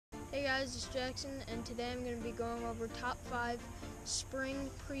guys, it's Jackson, and today I'm going to be going over top 5 spring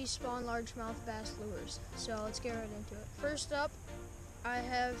pre-spawn largemouth bass lures. So let's get right into it. First up, I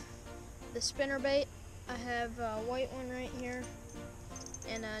have the spinnerbait. I have a white one right here,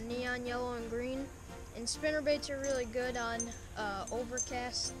 and a neon yellow and green. And spinnerbaits are really good on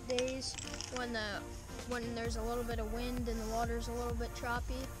overcast days when there's a little bit of wind and the water's a little bit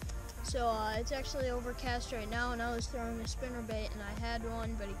choppy. So it's actually overcast right now, and I was throwing a spinnerbait and I had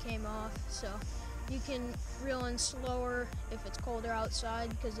one, but it came off. So you can reel in slower if it's colder outside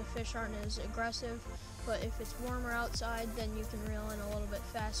because the fish aren't as aggressive. But if it's warmer outside, then you can reel in a little bit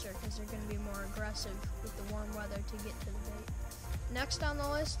faster because they're going to be more aggressive with the warm weather to get to the bait. Next on the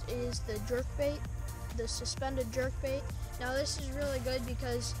list is the jerkbait, the suspended jerkbait. Now this is really good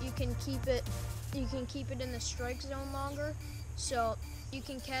because you can keep it in the strike zone longer. So you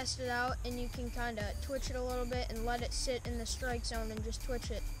can cast it out and you can kind of twitch it a little bit and let it sit in the strike zone and just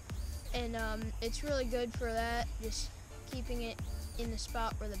twitch it. And it's really good for that, just keeping it in the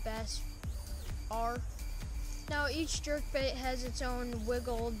spot where the bass are. Now each jerkbait has its own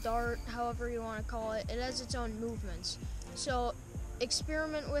wiggle, dart, however you want to call it. It has its own movements. So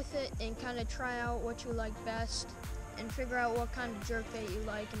experiment with it and kind of try out what you like best and figure out what kind of jerkbait you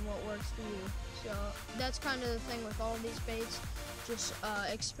like and what works for you. So that's kind of the thing with all of these baits. Just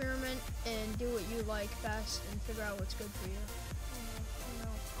experiment and do what you like best and figure out what's good for you.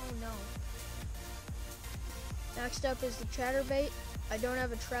 Oh no. Next up is the chatterbait. I don't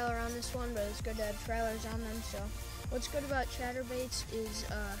have a trailer on this one, but it's good to have trailers on them. So what's good about chatterbaits is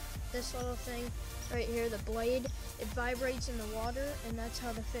this little thing right here, the blade. It vibrates in the water, and that's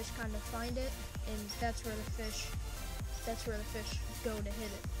how the fish kind of find it, and that's where the fish go to hit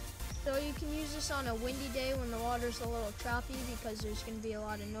it. So you can use this on a windy day when the water's a little choppy because there's going to be a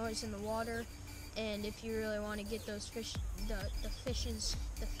lot of noise in the water. And if you really want to get those fish,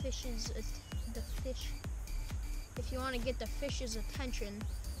 if you want to get the fish's attention,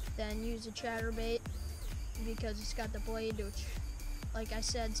 then use a chatterbait because it's got the blade, which, like I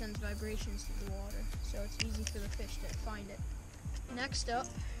said, sends vibrations through the water. So it's easy for the fish to find it. Next up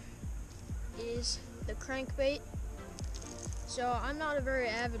is the crankbait. So I'm not a very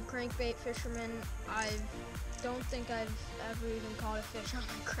avid crankbait fisherman. I don't think I've ever even caught a fish on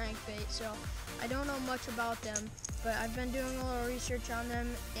a crankbait, so I don't know much about them, but I've been doing a little research on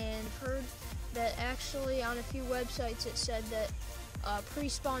them and heard that actually on a few websites it said that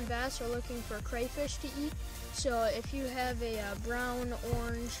pre-spawn bass are looking for crayfish to eat. So if you have a brown,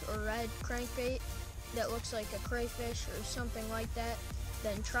 orange, or red crankbait that looks like a crayfish or something like that,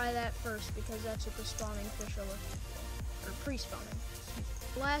 then try that first because that's what the spawning fish are looking for. Or pre-spawning.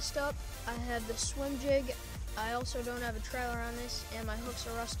 Last up, I have the SWIMJIG. I also don't have a trailer on this, and my hooks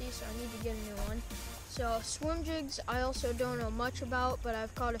are rusty, so I need to get a new one. So SWIMJIGs, I also don't know much about, but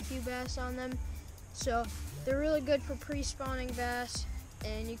I've caught a few bass on them. So they're really good for pre-spawning bass,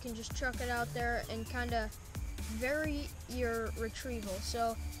 and you can just chuck it out there and kind of vary your retrieval.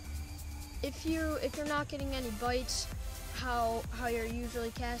 So if you're not getting any bites, how you're usually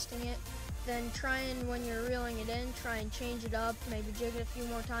casting it, then try and, when you're reeling it in, try and change it up, maybe jig it a few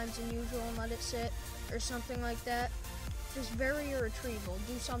more times than usual and let it sit, or something like that. Just vary your retrieval,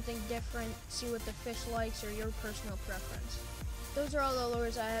 do something different, see what the fish likes or your personal preference. Those are all the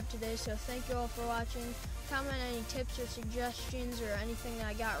lures I have today, so thank you all for watching. Comment any tips or suggestions or anything that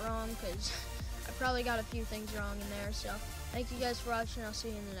I got wrong, because I probably got a few things wrong in there. So thank you guys for watching, I'll see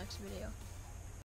you in the next video.